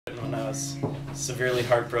when I was severely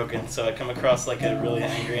heartbroken, so I come across like a really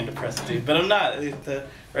angry and depressed dude. But I'm not.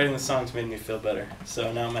 Writing the songs made me feel better.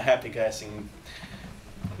 So now I'm a happy guy singing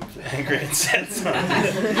angry and sad songs.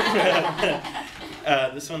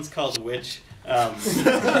 This one's called Witch.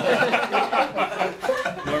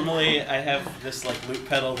 Normally I have this like loop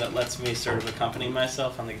pedal that lets me sort of accompany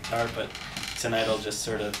myself on the guitar, but tonight I'll just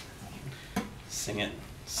sort of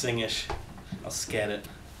sing-ish. I'll scat it.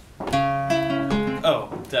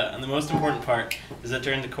 Oh, duh. And the most important part is that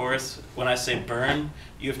during the chorus, when I say burn,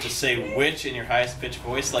 you have to say witch in your highest pitched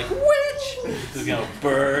voice, like witch! It's gonna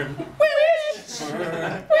burn, witch!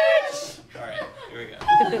 Burn, witch! Alright, here we go.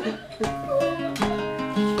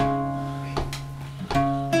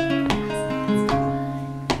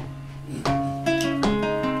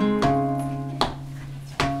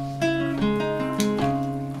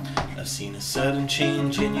 I've seen a sudden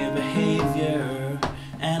change in your behavior,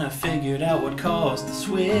 and I figured out what caused the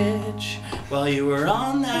switch. While you were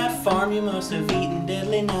on that farm, you must have eaten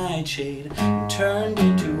deadly nightshade and turned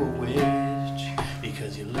into a witch.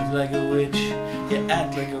 Because you look like a witch, you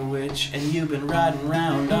act like a witch, and you've been riding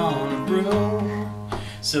round on a broom.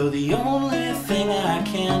 So the only thing I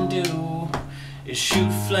can do is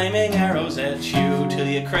shoot flaming arrows at you till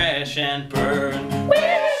you crash and burn.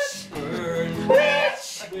 Witch! Burn!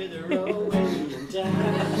 Witch! Wither away and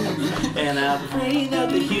die. And I pray that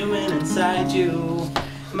the human inside you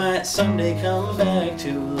might someday come back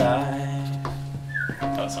to life.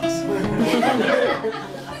 That was awesome.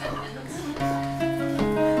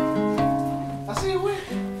 I see a witch.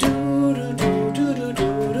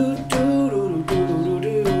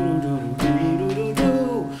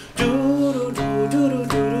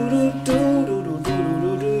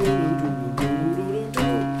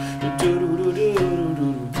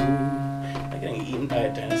 Am I getting eaten by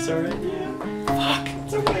a dinosaur right now? Fuck!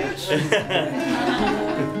 It's a witch.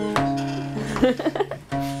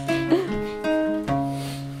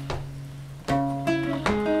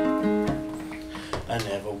 I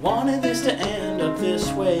never wanted this to end up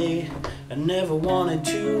this way. I never wanted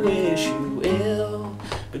to wish you ill,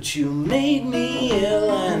 but you made me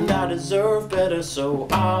ill and I deserve better, so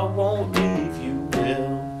I won't leave you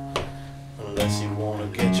ill unless you wanna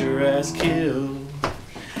get your ass killed.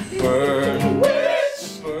 Burn,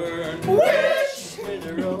 witch! Burn, witch!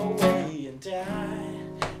 Wither away and die.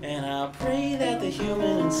 And I pray that the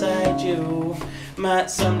human inside you might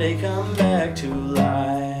someday come back to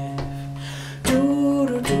life.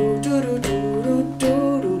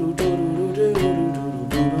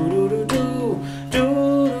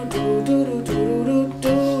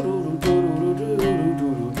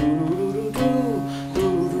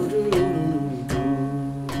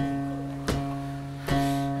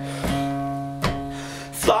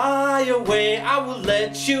 Fly away, I will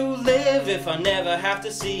let you live if I never have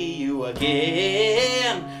to see you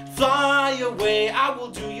again. Fly away, I will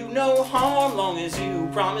do you no harm, long as you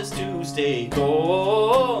promise to stay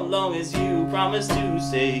gone. Long as you promise to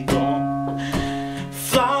stay gone.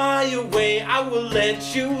 Fly away, I will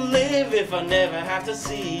let you live if I never have to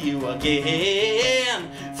see you again.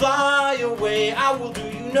 Fly away, I will do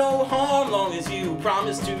you no harm, long as you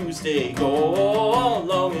promise to stay gone.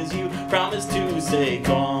 Long as you promise to stay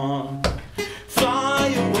gone.